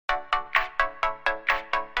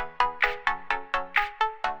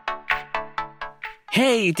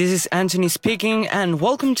Hey, this is Anthony speaking, and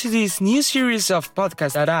welcome to this new series of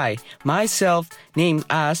podcasts that I, myself, named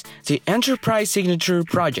as the Enterprise Signature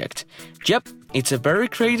Project. Yep, it's a very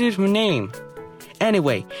creative name.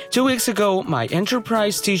 Anyway, 2 weeks ago, my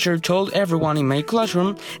enterprise teacher told everyone in my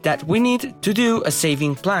classroom that we need to do a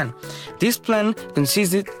saving plan. This plan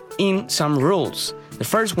consisted in some rules. The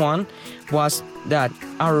first one was that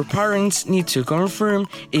our parents need to confirm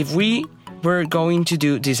if we were going to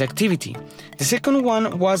do this activity. The second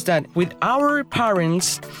one was that with our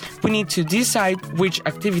parents, we need to decide which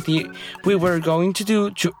activity we were going to do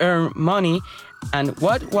to earn money and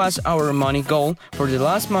what was our money goal for the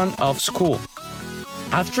last month of school.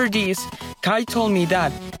 After this, Kai told me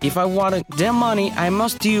that if I wanted the money, I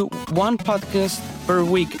must do 1 podcast per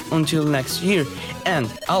week until next year.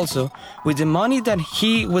 And also, with the money that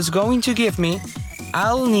he was going to give me,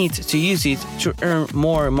 I'll need to use it to earn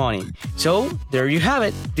more money. So, there you have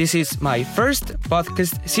it. This is my first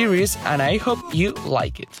podcast series and I hope you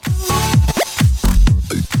like it.